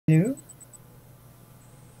You?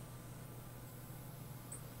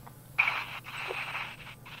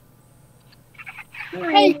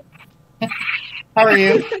 Hi. How are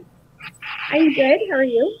you? I'm good. How are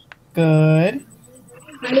you? Good.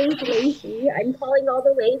 My name's Lacey. I'm calling all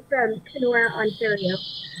the way from Kenora, Ontario.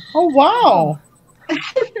 Oh, wow. That's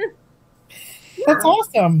Yeah.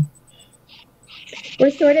 awesome.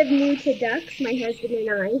 We're sort of new to ducks, my husband and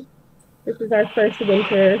I. This is our first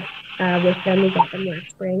winter with them. We got them last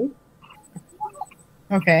spring.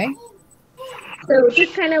 Okay. So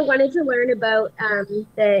just kind of wanted to learn about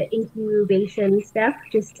the incubation stuff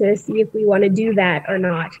just to see if we want to do that or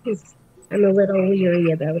not because I'm a little leery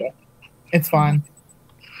about it. It's fun.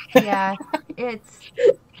 Yeah, it's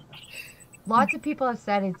lots of people have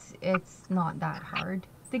said it's not that hard.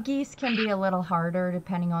 The geese can be a little harder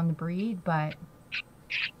depending on the breed, but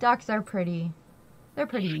ducks are they're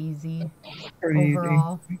pretty easy Pretty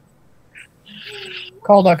overall. easy.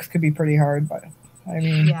 Call ducks could be pretty hard, but I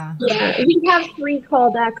mean. Yeah. Yeah, we have 3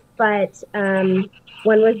 call ducks, but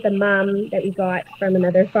one was the mom that we got from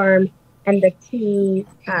another farm, and the 2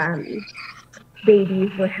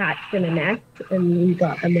 babies were hatched in a nest, and we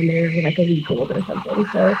got them when they were like a week old or something.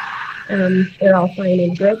 So they're all fine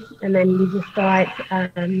and good. And then we just got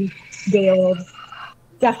day-old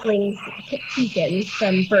ducklings, chickens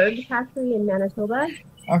from Bird Hatchery in Manitoba.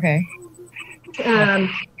 Okay. And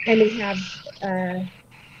we have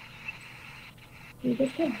we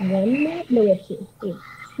just have one now? No, we have 2. We have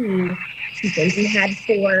 2 chickens. We had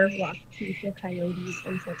 4 lost to coyotes,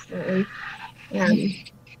 unfortunately.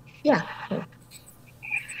 Yeah. So.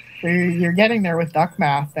 You're getting there with duck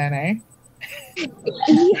math then, eh?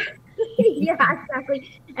 Yeah,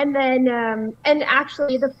 exactly. And then, and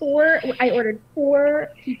actually I ordered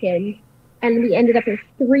 4 chickens, and we ended up with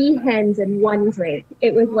 3 hens and 1 drake.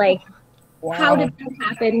 It was like, Wow. How did that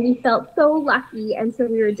happen? We felt so lucky, and so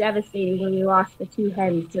we were devastated when we lost the 2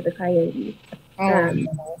 hens to the coyotes.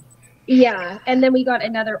 No. Yeah, and then we got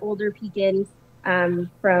another older pekin from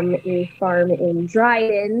a farm in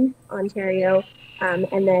Dryden, Ontario,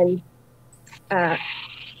 and then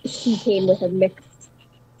she came with a mixed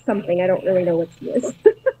something. I don't really know what she is.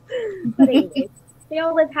 But anyway, they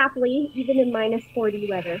all live happily, even in -40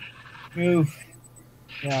 weather. Oof.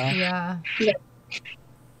 Yeah.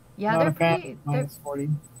 Yeah, Not a fan of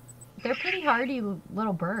 -40. They're pretty hardy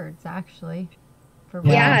little birds, actually. For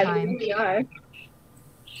Yeah, time. they really are.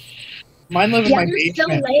 Mine live in my they're basement.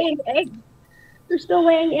 still laying eggs. They're still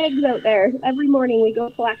laying eggs out there. Every morning we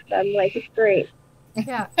go collect them. Like, it's great.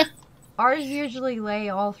 Yeah. Ours usually lay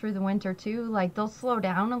all through the winter too. Like, they'll slow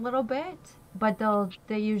down a little bit, but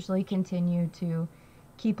they usually continue to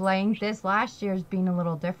keep laying. This last year's been a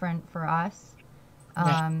little different for us.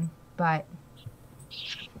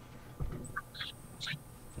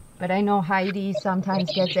 But I know Heidi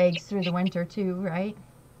sometimes gets eggs through the winter too, right?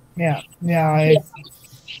 Yeah. It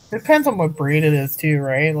depends on what breed it is too,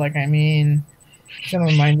 right? Like, I mean, some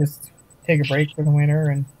of mine just take a break for the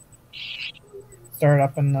winter and start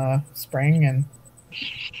up in the spring,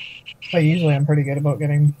 but usually I'm pretty good about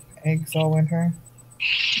getting eggs all winter.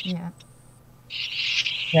 Yeah.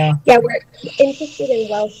 Yeah, we're interested in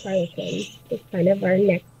Welsh Harlequins. It's kind of our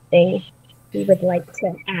next thing we would like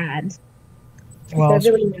to add. Welsh.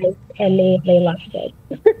 They're really nice, and they love eggs.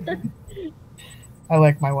 I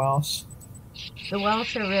like my Welsh. The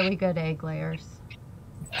Welsh are really good egg layers.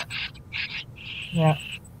 Yeah.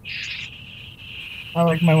 I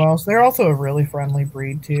like my Welsh. They're also a really friendly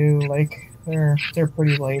breed too. Like, they're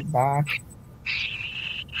pretty laid back.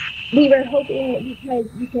 We were hoping because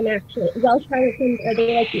you can actually Welsh Harlequins are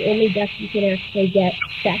they like the only ducks you can actually get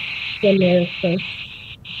sexed when they're first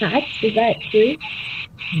hatched? Is that true?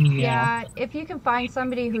 Yeah, if you can find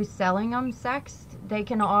somebody who's selling them sexed, they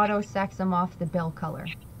can auto sex them off the bill color.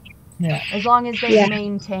 Yeah. As long as they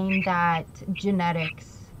maintain that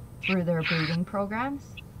genetics through their breeding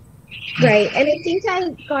programs. Right, and I think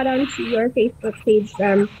I got onto your Facebook page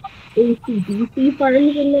from ACDC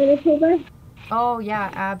Farms in Manitoba. Oh, yeah,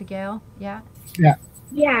 Abigail, yeah.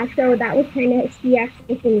 Yeah, so that was kind of, she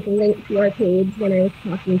actually sent a link to our page when I was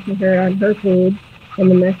talking to her on her page, and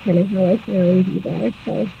then that's kind of how I found you guys,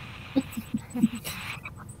 so.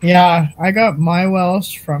 Yeah, I got my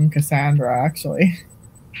Welsh from Cassandra, actually.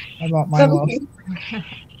 I bought my Welsh. Yeah.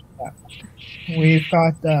 We've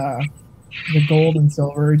got the gold and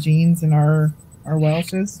silver genes in our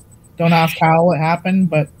Welshes. Don't ask how it happened,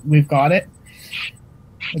 but we've got it.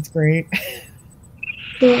 It's great.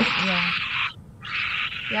 Yeah.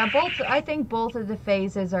 I think both of the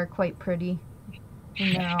phases are quite pretty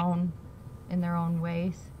in their own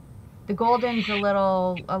ways. The golden's a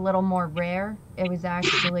little more rare. It was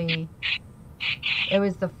actually it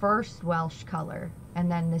was the first Welsh color, and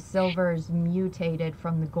then the silvers mutated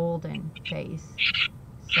from the golden phase.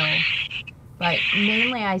 So, but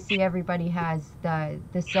mainly I see everybody has the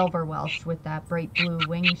silver Welsh with that bright blue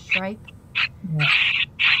wing stripe. Yeah.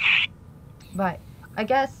 But I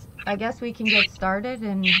guess we can get started,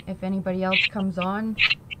 and if anybody else comes on,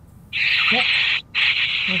 Yep.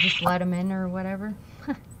 we'll just let them in or whatever.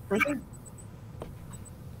 For sure.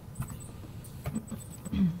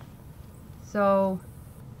 So,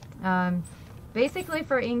 basically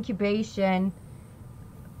for incubation,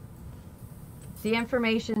 the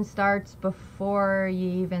information starts before you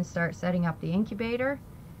even start setting up the incubator.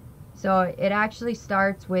 So it actually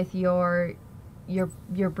starts with your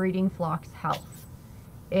breeding flock's health.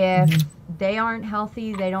 If they aren't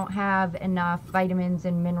healthy, they don't have enough vitamins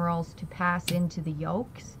and minerals to pass into the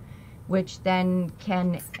yolks, which then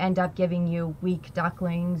can end up giving you weak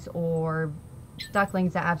ducklings or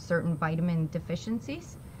ducklings that have certain vitamin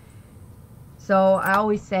deficiencies. So I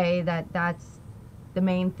always say that that's the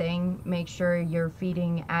main thing. Make sure you're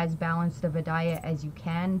feeding as balanced of a diet as you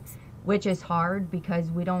can, which is hard because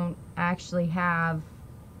we don't actually have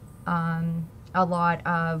a lot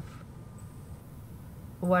of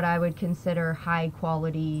what I would consider high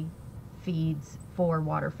quality feeds for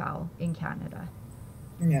waterfowl in Canada.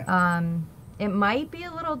 Yeah. It might be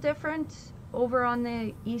a little different over on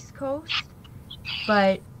the East Coast,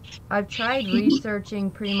 but I've tried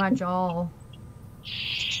researching pretty much all.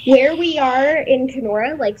 Where we are in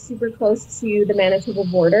Kenora, like super close to the Manitoba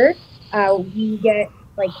border, we get,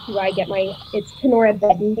 like, it's Kenora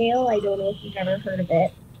Beddendale. I don't know if you've ever heard of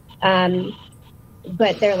it.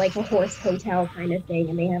 But they're like a horse hotel kind of thing,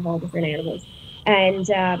 and they have all different animals. And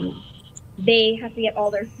they have to get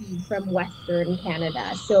all their feed from Western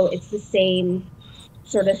Canada. So it's the same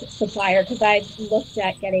sort of supplier, because I've looked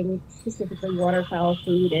at getting specifically waterfowl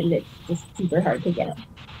food, and it's just super hard to get.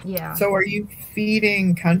 Yeah. So are you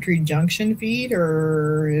feeding Country Junction feed,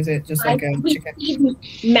 or is it just like a chicken?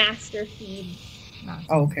 Feed Master Feed.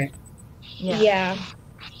 Oh, okay. Yeah.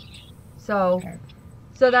 So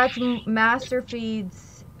that's Master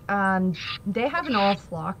Feeds. They have an all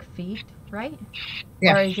flock feed, right?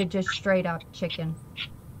 Yeah. Or is it just straight up chicken?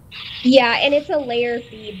 Yeah, and it's a layer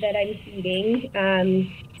feed that I'm feeding.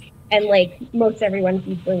 And like most everyone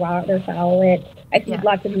feeds their waterfowl it. I feed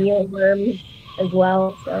lots of mealworms as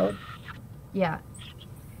well. So. Yeah.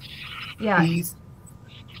 Peas.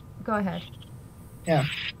 Go ahead. Yeah.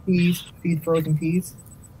 Peas. Feed frozen peas.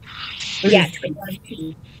 Yeah.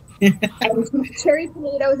 And cherry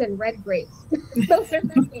tomatoes and red grapes. Those are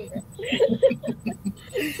my favorite.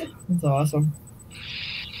 That's awesome.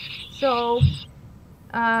 So,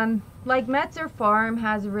 like Metzer Farm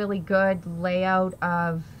has a really good layout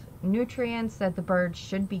of nutrients that the birds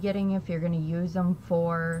should be getting if you're going to use them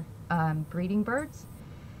for breeding birds.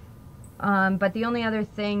 But the only other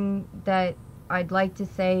thing that I'd like to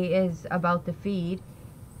say is about the feed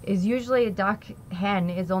is usually a duck hen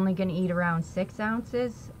is only going to eat around 6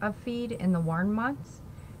 ounces of feed in the warm months.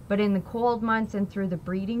 But in the cold months and through the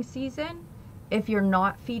breeding season, if you're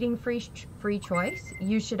not feeding free choice,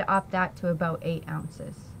 you should up that to about 8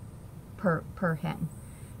 ounces per hen.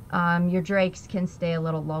 Your drakes can stay a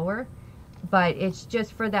little lower, but it's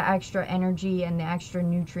just for the extra energy and the extra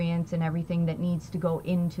nutrients and everything that needs to go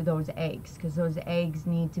into those eggs, because those eggs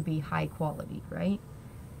need to be high quality, right?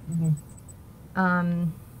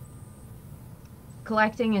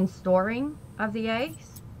 Collecting and storing of the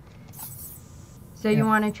eggs. So you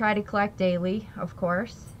want to try to collect daily, of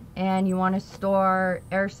course, and you want to store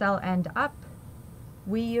air cell end up.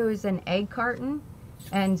 We use an egg carton,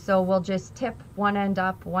 and so we'll just tip one end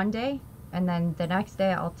up one day, and then the next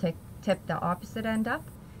day I'll tip the opposite end up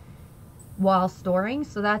while storing.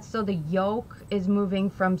 So that's so the yolk is moving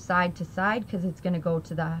from side to side, because it's going to go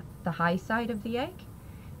to the high side of the egg.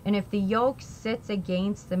 And if the yolk sits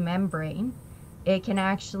against the membrane, it can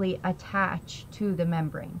actually attach to the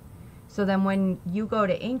membrane. So then when you go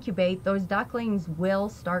to incubate, those ducklings will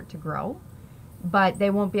start to grow, but they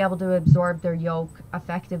won't be able to absorb their yolk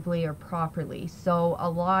effectively or properly. So a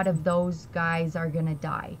lot of those guys are going to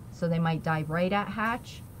die. So they might die right at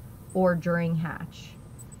hatch or during hatch.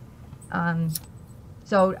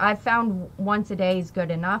 So I've found once a day is good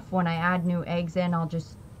enough. When I add new eggs in, I'll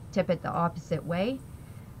just tip it the opposite way.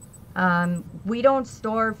 We don't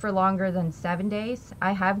store for longer than 7 days.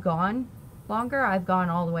 I have gone longer. I've gone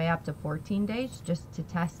all the way up to 14 days just to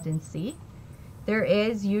test and see. There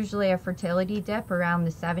is usually a fertility dip around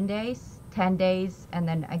the 7 days, 10 days, and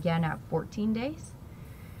then again at 14 days.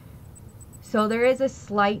 So there is a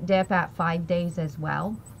slight dip at 5 days as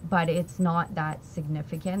well, but it's not that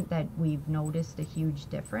significant that we've noticed a huge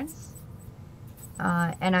difference.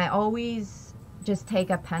 And I always just take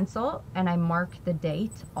a pencil and I mark the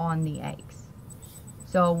date on the eggs.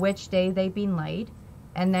 So which day they've been laid.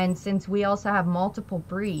 And then since we also have multiple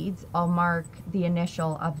breeds, I'll mark the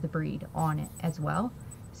initial of the breed on it as well.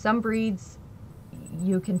 Some breeds,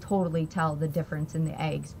 you can totally tell the difference in the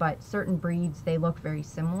eggs, but certain breeds, they look very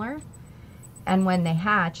similar. And when they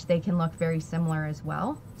hatch, they can look very similar as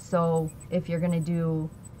well. So if you're going to do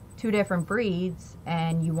 2 different breeds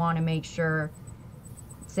and you want to make sure,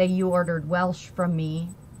 say you ordered Welsh from me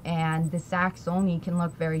and the Saxony can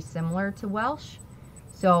look very similar to Welsh.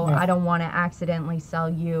 So I don't want to accidentally sell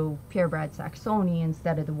you purebred Saxony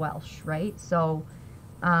instead of the Welsh, right? So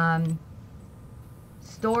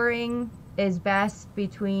storing is best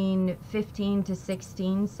between 15 to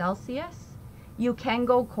 16 Celsius. You can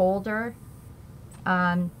go colder.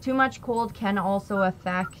 Too much cold can also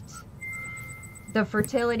affect the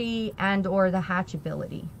fertility and or the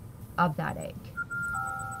hatchability of that egg.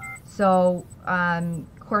 So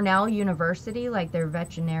Cornell University, like their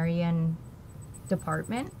veterinarian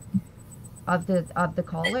department of the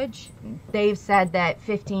college, they've said that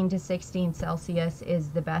 15 to 16 Celsius is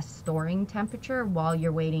the best storing temperature while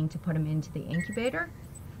you're waiting to put them into the incubator.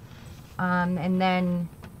 And then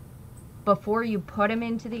before you put them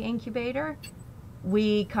into the incubator,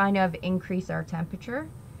 we kind of increase our temperature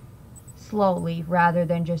slowly rather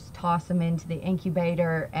than just toss them into the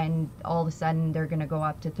incubator and all of a sudden they're going to go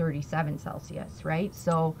up to 37 Celsius, right?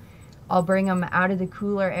 So I'll bring them out of the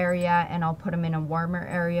cooler area and I'll put them in a warmer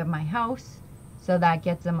area of my house, so that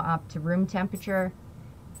gets them up to room temperature.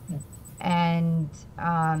 And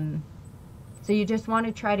so you just want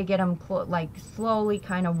to try to get them like slowly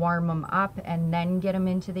kind of warm them up and then get them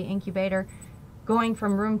into the incubator. Going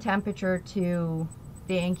from room temperature to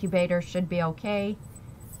the incubator should be okay.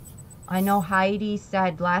 I know Heidi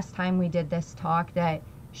said last time we did this talk that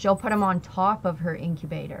she'll put them on top of her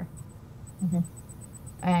incubator.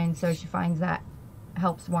 And so she finds that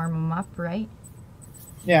helps warm them up, right?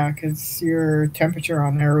 Yeah, because your temperature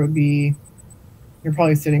on there would be, you're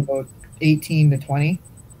probably sitting about 18 to 20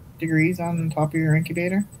 degrees on top of your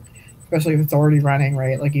incubator, especially if it's already running,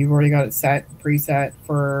 right? Like you've already got it preset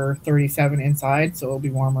for 37 inside, so it'll be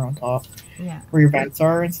warmer on top. Yeah. Where your vents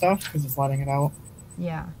are and stuff, because it's letting it out.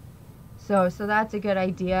 Yeah. So that's a good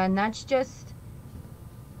idea, and that's just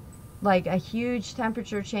like a huge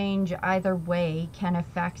temperature change either way can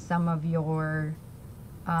affect some of your,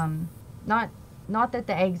 not that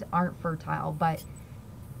the eggs aren't fertile, but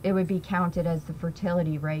it would be counted as the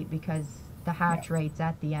fertility rate because the hatch rate's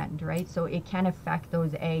at the end, right? So it can affect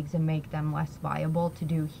those eggs and make them less viable to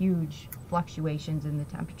do huge fluctuations in the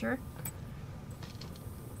temperature.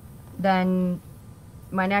 Then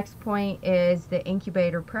my next point is the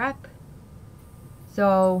incubator prep.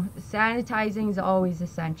 So sanitizing is always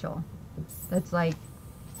essential. That's like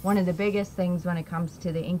one of the biggest things when it comes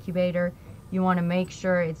to the incubator. You want to make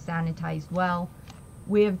sure it's sanitized well.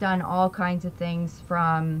 We have done all kinds of things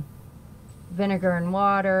from vinegar and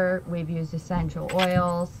water. We've used essential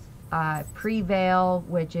oils, Prevail,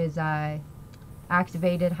 which is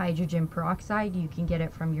activated hydrogen peroxide. You can get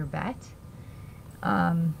it from your vet.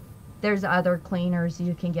 There's other cleaners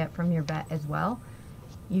you can get from your vet as well.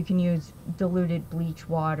 You can use diluted bleach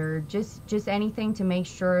water, just anything to make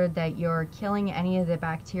sure that you're killing any of the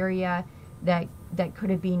bacteria that could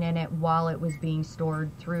have been in it while it was being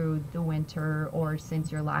stored through the winter or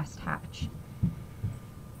since your last hatch.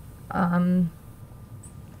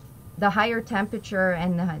 The higher temperature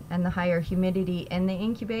and the higher humidity in the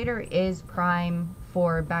incubator is prime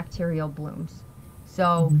for bacterial blooms.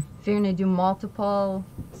 So if you're going to do multiple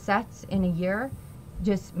sets in a year,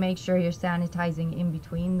 just make sure you're sanitizing in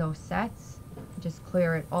between those sets. Just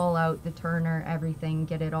clear it all out, the turner, everything,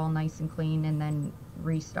 get it all nice and clean, and then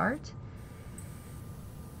restart.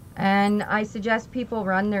 And I suggest people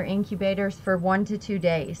run their incubators for 1 to 2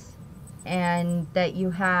 days, and that you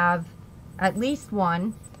have at least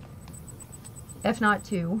one, if not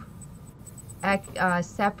two,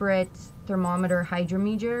 separate thermometer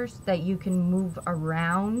hydrometers that you can move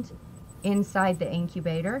around inside the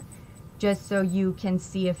incubator, just so you can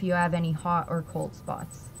see if you have any hot or cold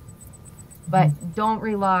spots. But don't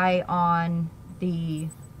rely on the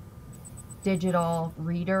digital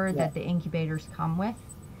reader that the incubators come with,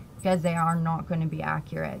 because they are not going to be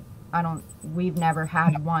accurate. We've never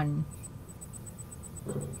had one.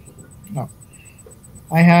 No.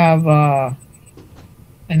 I have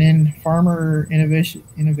Farmer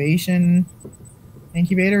Innovation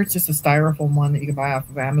incubator. It's just a styrofoam one that you can buy off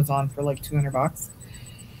of Amazon for like $200.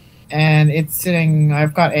 And it's sitting,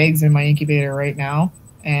 I've got eggs in my incubator right now,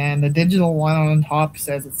 and the digital one on top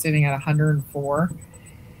says it's sitting at 104.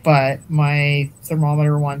 but my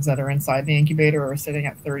thermometer ones that are inside the incubator are sitting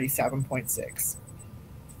at 37.6.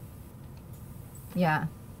 Yeah.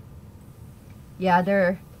 Yeah,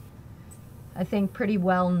 they're, I think, pretty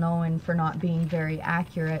well known for not being very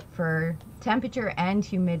accurate for temperature and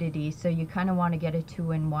humidity, so you kind of want to get a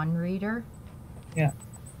 2-in-1 reader. Yeah.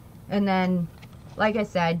 And then, like I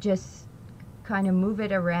said, just kind of move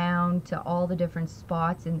it around to all the different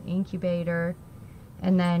spots in the incubator.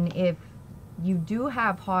 And then if you do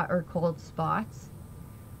have hot or cold spots,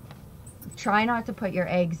 try not to put your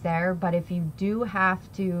eggs there, but if you do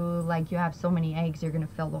have to, like you have so many eggs you're going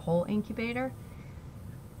to fill the whole incubator,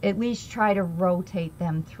 at least try to rotate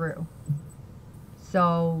them through.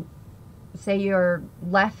 So say your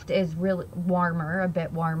left is really warmer, a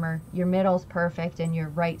bit warmer, your middle's perfect, and your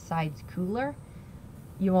right side's cooler,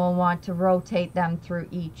 you will want to rotate them through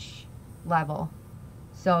each level.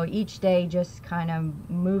 So each day just kind of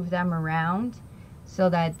move them around so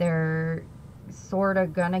that they're sort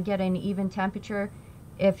of gonna get an even temperature.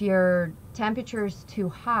 If your temperature is too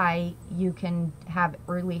high, you can have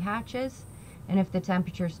early hatches, and if the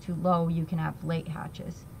temperature is too low, you can have late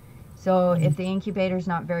hatches. So if the incubator is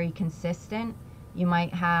not very consistent, you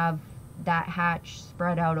might have that hatch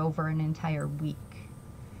spread out over an entire week.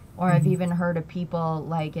 Or I've even heard of people,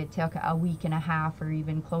 like it took a week and a half or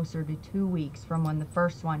even closer to 2 weeks from when the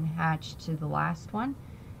first one hatched to the last one.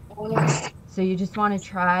 So you just want to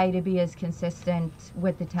try to be as consistent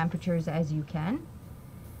with the temperatures as you can.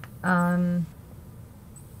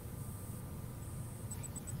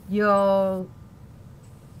 You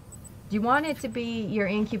want it to be, your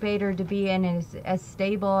incubator to be in as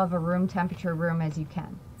stable of a room temperature room as you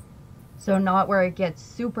can. So not where it gets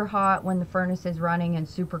super hot when the furnace is running and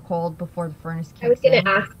super cold before the furnace kicks in. I was going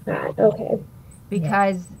to ask that. Okay.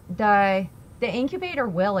 Because the incubator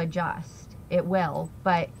will adjust. It will,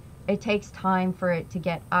 but it takes time for it to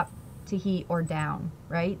get up to heat or down,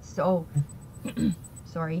 right? So,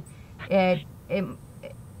 sorry,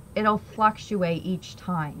 it'll fluctuate each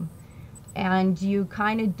time. And you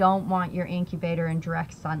kind of don't want your incubator in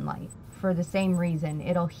direct sunlight for the same reason.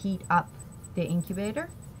 It'll heat up the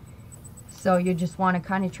incubator. So you just want to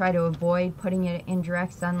kind of try to avoid putting it in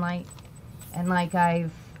direct sunlight. And like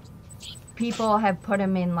people have put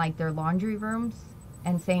them in like their laundry rooms,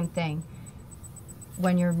 and same thing.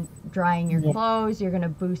 When you're drying your clothes, you're going to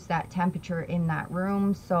boost that temperature in that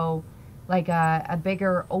room. So like a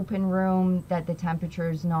bigger open room that the temperature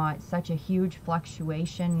is not such a huge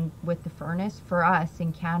fluctuation with the furnace, for us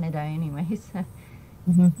in Canada anyways,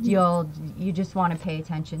 you just want to pay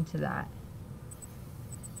attention to that.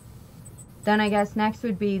 Then I guess next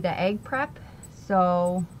would be the egg prep.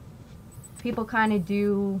 So people kind of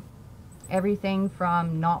do everything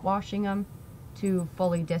from not washing them to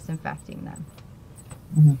fully disinfecting them.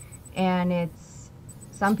 And it's,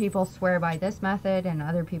 some people swear by this method and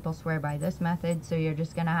other people swear by this method, so you're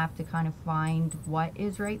just going to have to kind of find what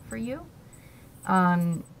is right for you.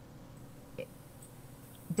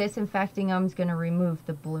 Disinfecting them is going to remove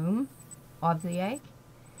the bloom of the egg.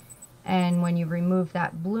 And when you remove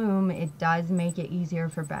that bloom, it does make it easier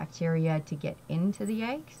for bacteria to get into the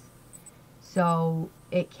eggs. So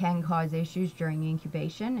it can cause issues during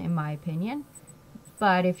incubation, in my opinion.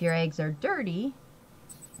 But if your eggs are dirty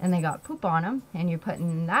and they got poop on them and you're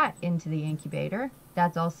putting that into the incubator,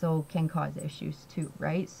 that's also can cause issues too,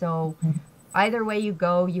 right? So either way you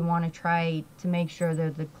go, you want to try to make sure they're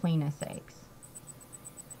the cleanest eggs.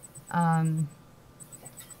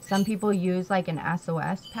 Some people use like an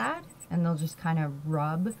SOS pad and they'll just kind of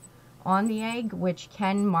rub on the egg, which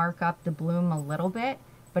can mark up the bloom a little bit,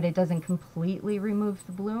 but it doesn't completely remove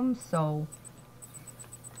the bloom. So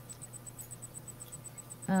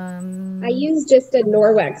I use just a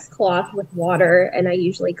Norwex cloth with water, and I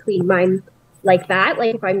usually clean mine like that,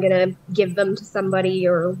 like if I'm going to give them to somebody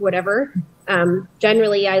or whatever.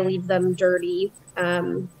 Generally, I leave them dirty.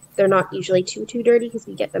 They're not usually too dirty because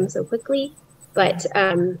we get them so quickly. But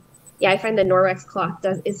yeah, I find the Norwex cloth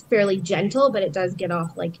is fairly gentle, but it does get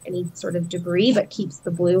off like any sort of debris, but keeps the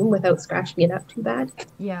bloom without scratching it up too bad.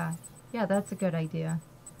 Yeah, that's a good idea.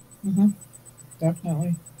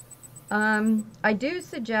 Definitely. I do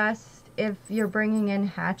suggest if you're bringing in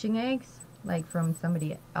hatching eggs, like from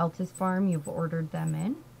somebody else's farm, you've ordered them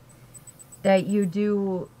in, that you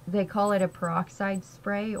do, they call it a peroxide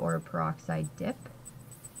spray or a peroxide dip.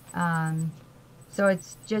 So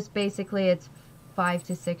it's just basically, it's 5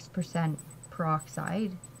 to 6%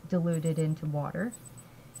 peroxide diluted into water,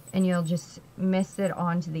 and you'll just mist it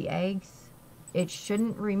onto the eggs. It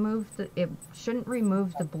shouldn't remove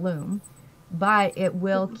the bloom, but it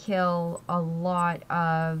will kill a lot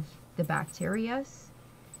of the bacteria,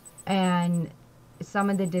 and some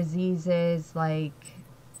of the diseases like,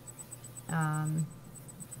 well,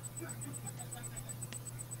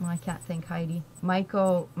 I can't think, Heidi.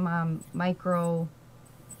 Micro.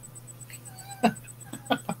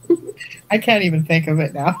 I can't even think of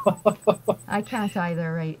it now. I can't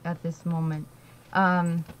either right at this moment.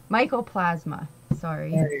 Mycoplasma.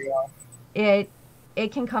 Sorry. There you go.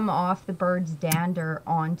 It can come off the bird's dander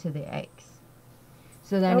onto the eggs.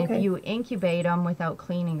 So then if you incubate them without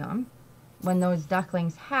cleaning them, when those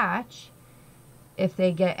ducklings hatch, if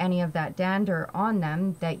they get any of that dander on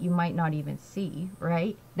them that you might not even see,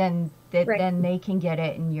 right? Then they can get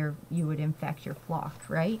it and you would infect your flock,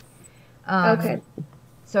 right?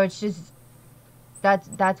 So it's just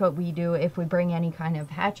that's what we do. If we bring any kind of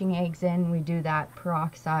hatching eggs in, we do that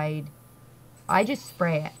peroxide. I just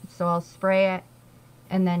spray it. So I'll spray it,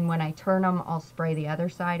 and then when I turn them, I'll spray the other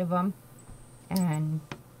side of them, and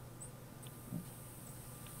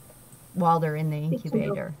while they're in the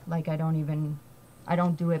incubator, like I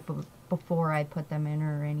don't do it before I put them in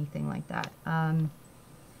or anything like that.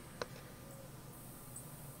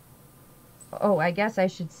 Oh, I guess I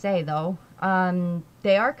should say though,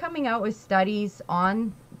 they are coming out with studies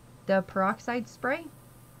on the peroxide spray,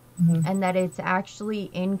 and that it's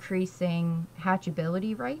actually increasing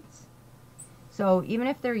hatchability rates. So even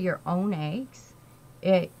if they're your own eggs,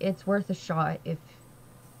 it's worth a shot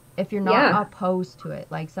if you're not opposed to it.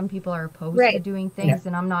 Like some people are opposed to doing things,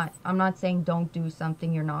 and I'm not saying don't do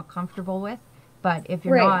something you're not comfortable with, but if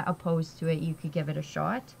you're not opposed to it, you could give it a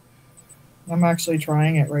shot. I'm actually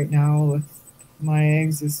trying it right now with my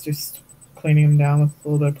eggs, is just cleaning them down with a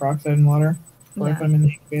little bit of peroxide and water before I put them in the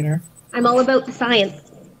incubator. I'm all about the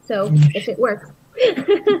science, so if it works.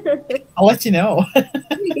 I'll let you know.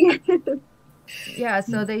 Yeah,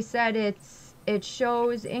 so they said it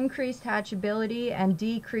shows increased hatchability and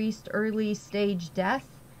decreased early stage death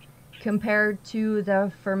compared to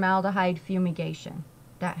the formaldehyde fumigation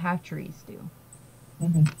that hatcheries do.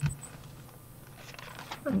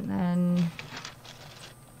 And then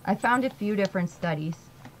I found a few different studies.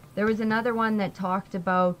 There was another one that talked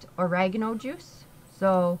about oregano juice.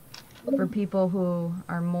 So for people who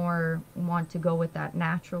are want to go with that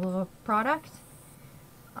natural product,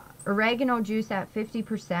 oregano juice at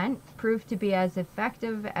 50% proved to be as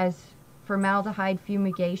effective as formaldehyde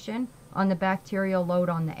fumigation on the bacterial load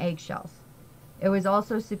on the eggshells. It was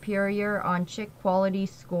also superior on chick quality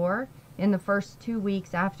score in the first 2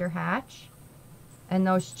 weeks after hatch, and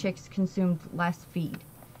those chicks consumed less feed.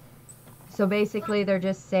 So basically they're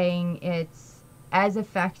just saying it's as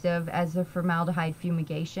effective as the formaldehyde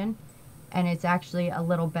fumigation, and it's actually a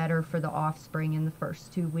little better for the offspring in the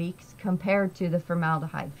first 2 weeks compared to the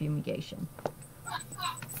formaldehyde fumigation.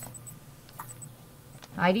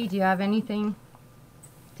 Heidi, do you have anything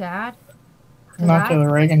to add? Not to the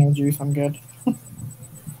oregano juice, I'm good.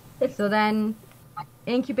 So then,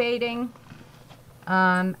 incubating.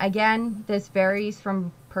 Again, this varies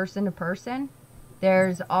from person to person.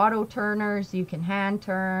 There's auto turners, you can hand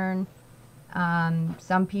turn.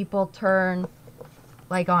 Some people turn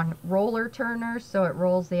like on roller turners, so it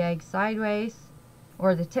rolls the egg sideways.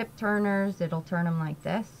 Or the tip turners, it'll turn them like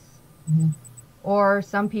this. Or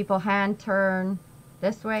some people hand turn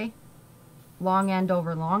this way, long end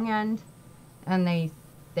over long end, and they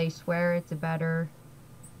swear it's a better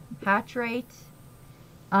hatch rate.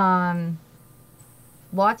 Lots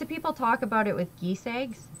of people talk about it with geese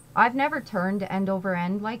eggs. I've never turned end over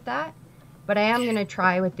end like that, but I am going to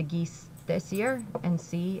try with the geese this year and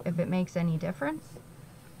see if it makes any difference.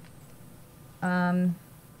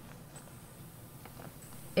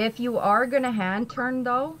 If you are going to hand turn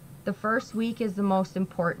though, the first week is the most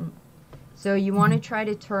important. So you want to try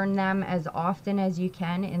to turn them as often as you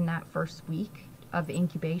can in that first week of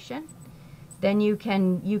incubation. Then you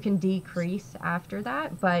can decrease after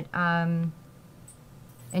that, but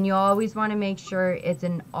and you always want to make sure it's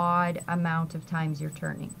an odd amount of times you're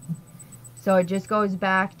turning. So it just goes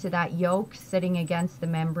back to that yolk sitting against the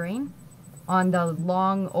membrane on the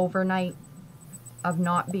long overnight of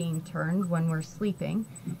not being turned when we're sleeping.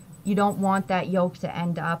 You don't want that yolk to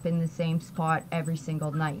end up in the same spot every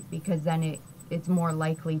single night, because then it's more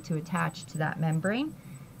likely to attach to that membrane.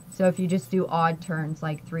 So if you just do odd turns,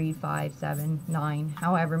 like 3, 5, 7, 9,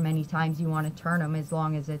 however many times you want to turn them, as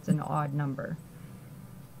long as it's an odd number.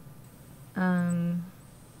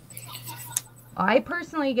 I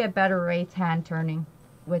personally get better rates hand turning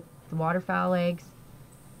with the waterfowl eggs.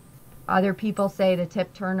 Other people say the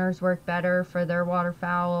tip turners work better for their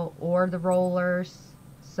waterfowl, or the rollers.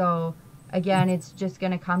 So again, it's just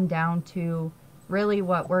going to come down to really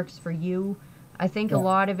what works for you. I think a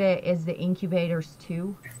lot of it is the incubators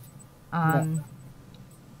too.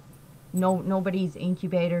 nobody's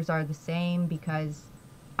incubators are the same because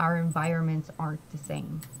our environments aren't the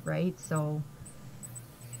same, right? So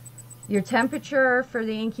your temperature for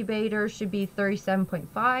the incubator should be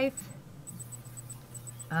 37.5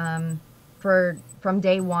 from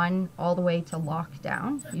day 1 all the way to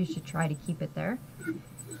lockdown. You should try to keep it there.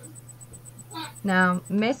 Now,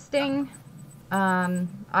 misting,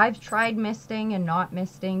 I've tried misting and not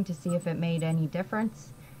misting to see if it made any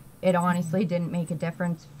difference. It honestly didn't make a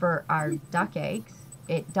difference for our duck eggs.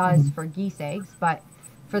 It does for geese eggs, but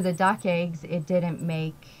for the duck eggs, it didn't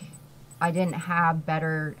make, I didn't have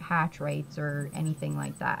better hatch rates or anything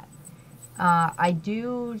like that. I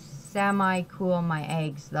do semi-cool my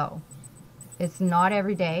eggs though. It's not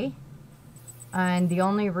every day. And the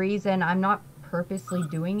only reason I'm not purposely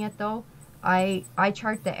doing it though, I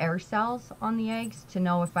chart the air cells on the eggs to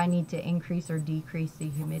know if I need to increase or decrease the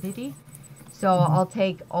humidity. So I'll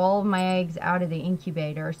take all of my eggs out of the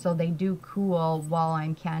incubator so they do cool while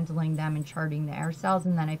I'm candling them and charting the air cells,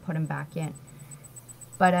 and then I put them back in.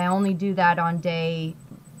 But I only do that on day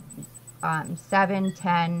 7,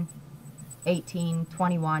 10, 18,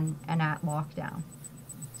 21, and at lockdown.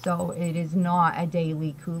 So it is not a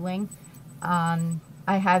daily cooling. I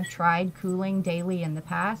have tried cooling daily in the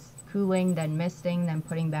past, cooling, then misting, then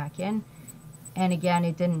putting back in. And again,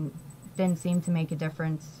 it didn't seem to make a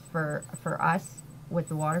difference for us with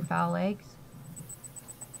the waterfowl eggs.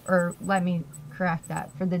 Or let me correct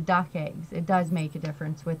that, for the duck eggs, it does make a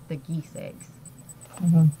difference with the geese eggs.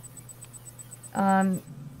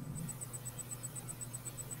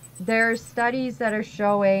 There's studies that are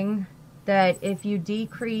showing that if you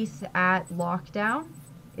decrease at lockdown,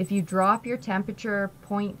 if you drop your temperature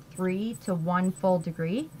 0.3 to 1 full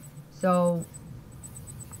degree, so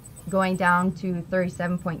going down to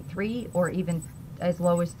 37.3 or even as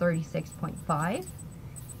low as 36.5,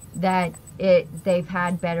 that they've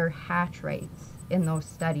had better hatch rates in those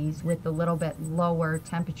studies with a little bit lower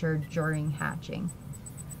temperature during hatching.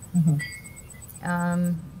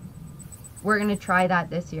 We're going to try that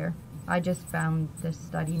this year. I just found this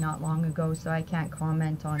study not long ago, so I can't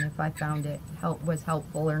comment on if I found it was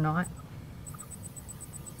helpful or not.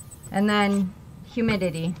 And then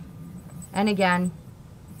humidity. And again,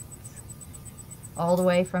 all the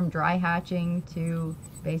way from dry hatching to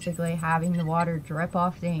basically having the water drip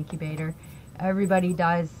off the incubator. Everybody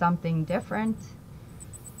does something different.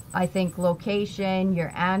 I think location,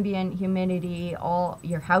 your ambient humidity, all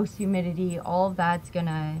your house humidity, all of that's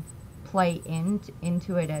gonna play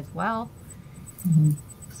into it as well.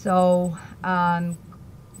 So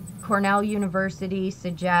Cornell University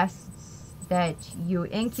suggests that you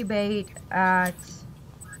incubate at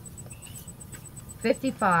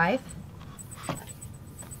 55%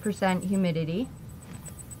 humidity,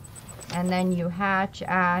 and then you hatch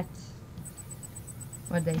at,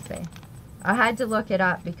 what did they say? I had to look it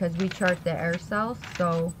up because we chart the air cells,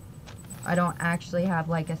 so I don't actually have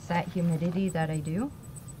like a set humidity that I do.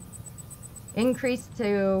 Increase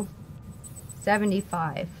to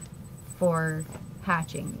 75 for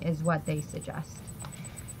hatching is what they suggest.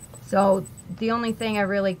 So the only thing I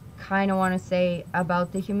really kind of want to say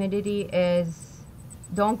about the humidity is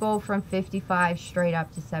don't go from 55 straight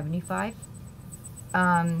up to 75.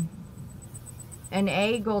 An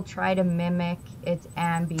egg will try to mimic its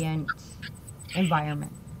ambient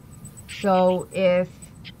environment. So if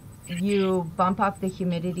you bump up the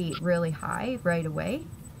humidity really high right away,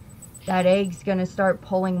 that egg's going to start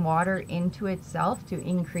pulling water into itself to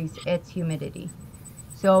increase its humidity.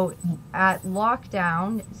 So at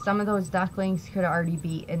lockdown, some of those ducklings could already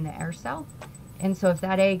be in the air cell. And so if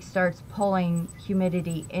that egg starts pulling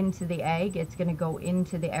humidity into the egg, it's going to go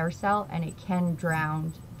into the air cell and it can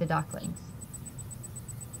drown the ducklings.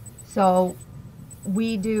 So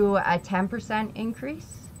we do a 10%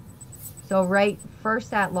 increase. So right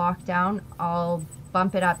first at lockdown, I'll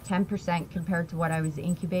bump it up 10% compared to what I was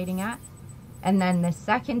incubating at. And then the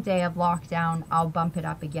second day of lockdown, I'll bump it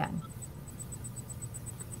up again.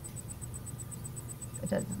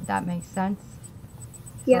 Does that make sense?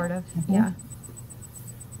 Yeah. Sort of, yeah.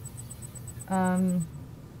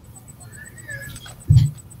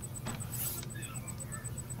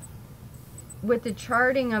 With the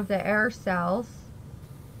charting of the air cells,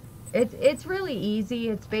 it's really easy.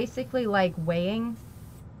 It's basically like weighing.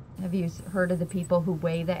 Have you heard of the people who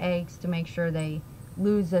weigh the eggs to make sure they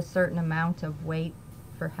lose a certain amount of weight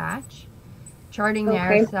for hatch? Charting the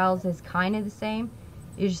air cells is kind of the same.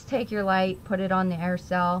 You just take your light, put it on the air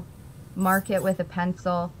cell, mark it with a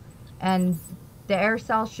pencil, and the air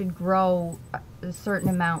cell should grow a certain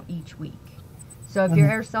amount each week. So if your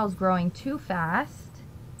air cell is growing too fast,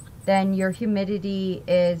 then your humidity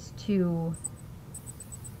is too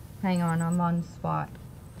Hang on, I'm on the spot.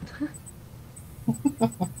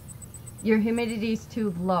 Your humidity is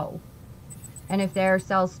too low. And if the air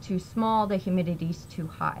cell's too small, the humidity's too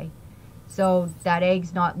high. So that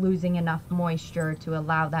egg's not losing enough moisture to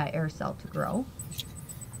allow that air cell to grow.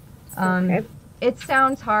 Okay. It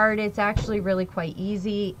sounds hard. It's actually really quite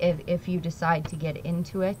easy if you decide to get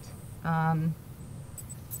into it. And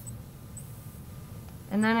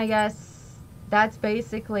then I guess that's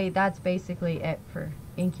basically it for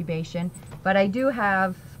incubation. But I do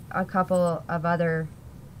have a couple of other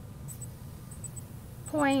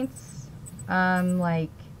points, like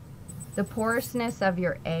the porousness of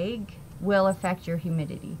your egg will affect your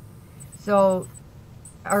humidity. So,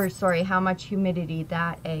 or sorry, how much humidity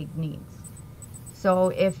that egg needs. So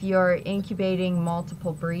if you're incubating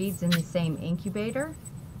multiple breeds in the same incubator,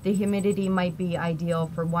 the humidity might be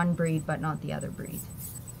ideal for one breed but not the other breed.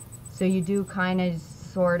 So you do kind of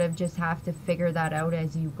sort of just have to figure that out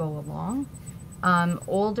as you go along.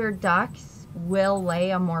 Older ducks will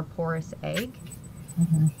lay a more porous egg.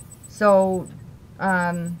 Mm-hmm. So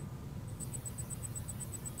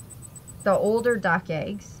the older duck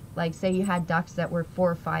eggs, like say you had ducks that were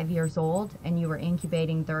 4 or 5 years old and you were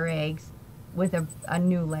incubating their eggs with a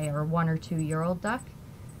new layer, 1 or 2 year old duck,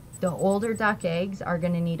 the older duck eggs are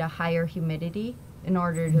going to need a higher humidity in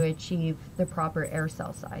order to achieve the proper air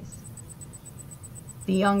cell size.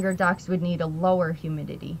 The younger ducks would need a lower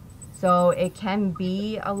humidity. So it can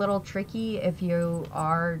be a little tricky if you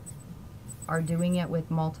are doing it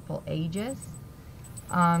with multiple ages.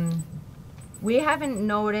 We haven't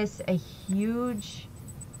noticed a huge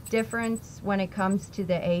difference when it comes to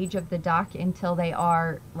the age of the duck until they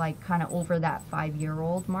are like kind of over that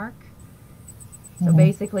 5-year-old mark. So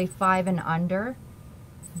basically 5 and under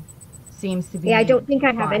seems to be Yeah, I don't think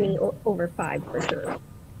I have fine. any over 5 for sure.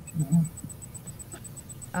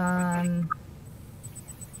 I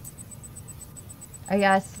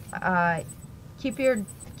guess keep a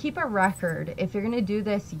record. If you're gonna do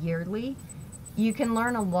this yearly, you can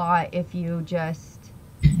learn a lot if you just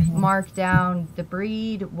mark down the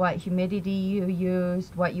breed, what humidity you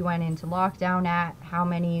used, what you went into lockdown at, how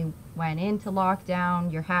many went into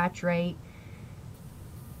lockdown, your hatch rate.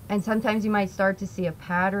 And sometimes you might start to see a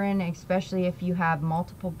pattern, especially if you have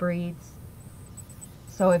multiple breeds.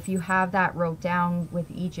 So if you have that wrote down with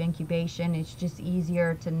each incubation, it's just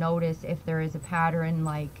easier to notice if there is a pattern,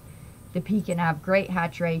 like the Pekin have great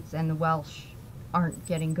hatch rates and the Welsh aren't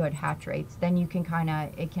getting good hatch rates. Then you can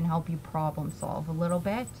it can help you problem solve a little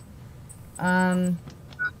bit. I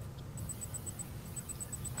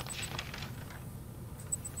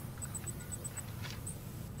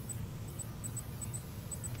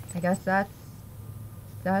guess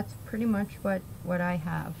that's pretty much what I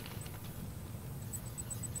have.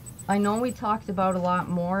 I know we talked about a lot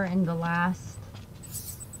more in the last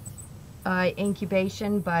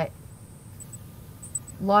incubation, but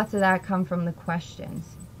lots of that come from the questions.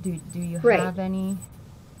 Do you have any?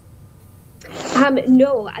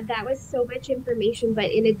 No, that was so much information,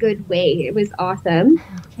 but in a good way. It was awesome.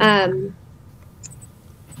 Okay.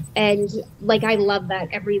 And like, I love that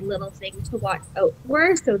every little thing to watch out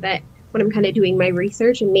for, so that when I'm kind of doing my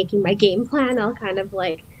research and making my game plan, I'll kind of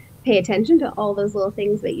like pay attention to all those little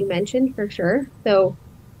things that you mentioned for sure. So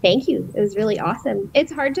thank you. It was really awesome.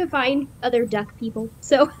 It's hard to find other duck people.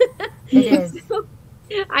 So it is. So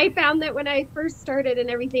I found that when I first started and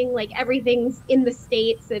everything, like everything's in the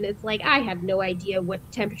States and it's like, I have no idea what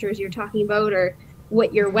temperatures you're talking about or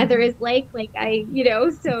what your weather is like. Like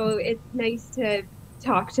so it's nice to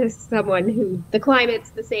talk to someone who the climate's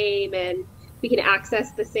the same and we can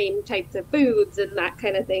access the same types of foods and that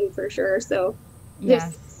kind of thing for sure. So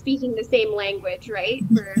yes. Just speaking the same language, right,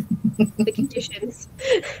 for the conditions.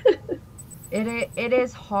 It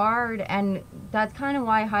is hard, and that's kind of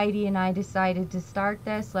why Heidi and I decided to start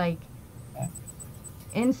this. Like,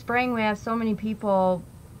 in spring, we have so many people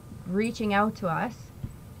reaching out to us,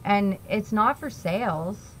 and it's not for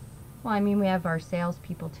sales. Well, I mean, we have our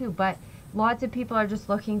salespeople too, but lots of people are just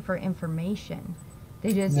looking for information.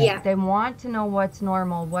 They just they want to know what's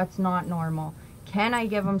normal, what's not normal. Can I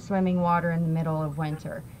give them swimming water in the middle of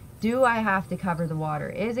winter? Do I have to cover the water?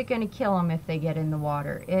 Is it going to kill them if they get in the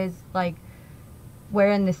water?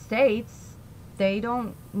 Where in the States,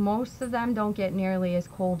 most of them don't get nearly as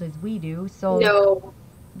cold as we do. So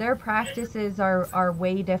their practices are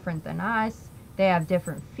way different than us. They have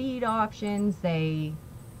different feed options. I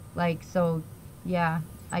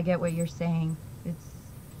get what you're saying. It's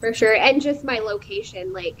for sure. And just my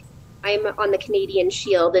location, like I'm on the Canadian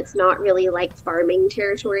Shield. It's not really like farming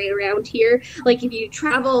territory around here. Like if you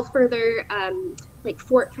travel further, like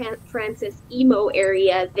Fort Francis Emo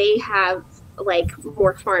area, they have like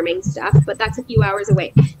more farming stuff, but that's a few hours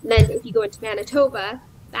away. And then if you go into Manitoba,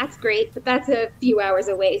 that's great, but that's a few hours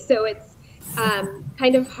away. So it's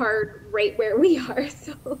kind of hard right where we are.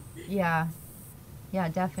 So Yeah. Yeah,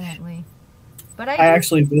 definitely. But I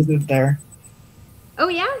actually visited there. oh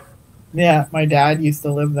yeah, Yeah, my dad used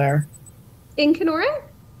to live there. in Kenora?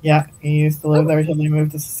 Yeah, he used to live Oh, there until they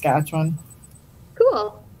moved to Saskatchewan.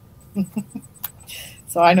 cool.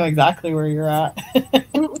 So I know exactly where you're at.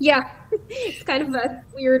 Yeah, it's kind of a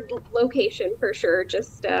weird location for sure,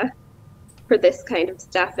 just for this kind of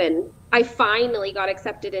stuff. And I finally got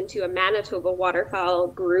accepted into a Manitoba waterfowl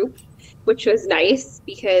group, which was nice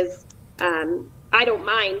because I don't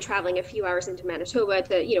mind traveling a few hours into Manitoba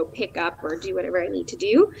to, pick up or do whatever I need to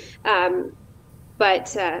do.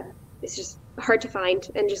 But it's just hard to find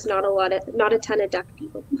and just not a ton of duck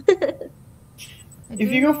people. If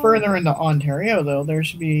you go further into Ontario, though, there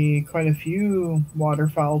should be quite a few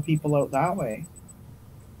waterfowl people out that way.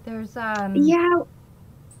 There's Yeah,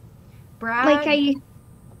 Brad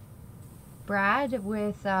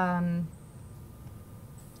with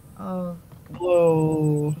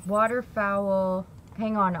Whoa. waterfowl.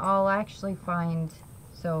 Hang on, I'll actually find.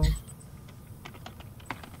 So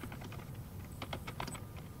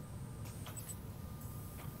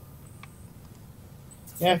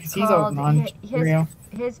Yeah, because he's out in Ontario.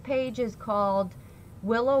 His page is called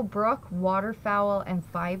Willowbrook Waterfowl and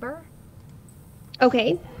Fiber.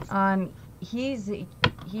 okay. He's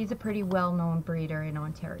a pretty well-known breeder in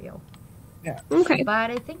Ontario. Yeah. Okay.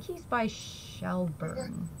 But I think he's by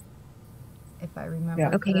Shelburne, if I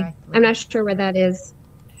remember Okay. correctly. I'm not sure where that is.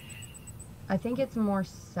 I think it's more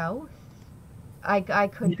south. I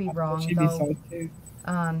could be wrong Should though. be south too.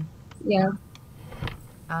 Yeah.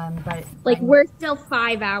 But Like we're still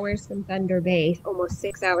 5 hours from Thunder Bay, almost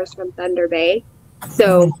 6 hours from Thunder Bay.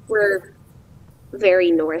 So we're very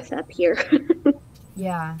north up here.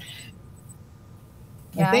 yeah.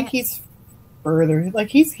 I think he's further. Like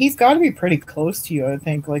he's got to be pretty close to you. I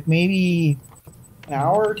think like maybe an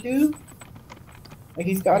hour or two. Like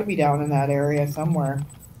he's got to be down in that area somewhere.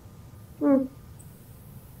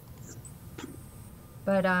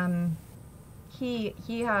 But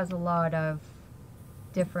he has a lot of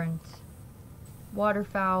different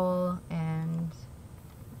waterfowl, and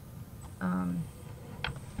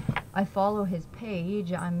I follow his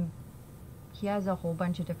page. He has a whole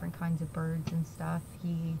bunch of different kinds of birds and stuff.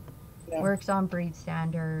 He works on breed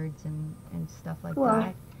standards and stuff like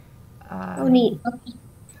that. Oh, neat.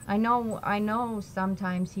 I know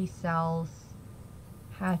sometimes he sells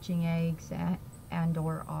hatching eggs and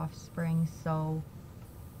or offspring, so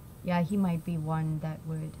yeah, he might be one that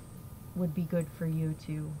would be good for you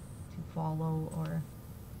to follow or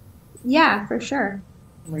Yeah, for sure.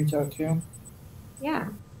 Reach out to him. Yeah.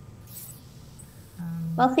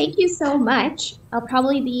 Well, thank you so much. I'll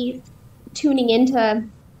probably be tuning into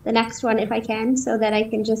the next one if I can, so that I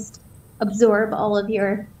can just absorb all of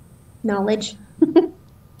your knowledge.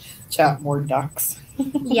 Chat more ducks.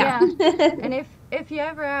 Yeah. And if you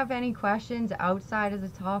ever have any questions outside of the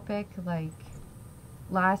topic, like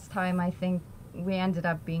last time I think we ended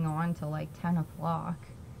up being on till like 10 o'clock.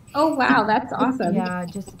 Oh, wow. That's awesome. Yeah,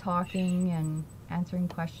 just talking and answering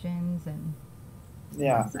questions and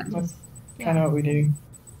yeah, that's kind of what we do.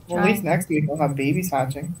 Well, at least next week we'll have babies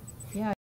hatching. Yeah.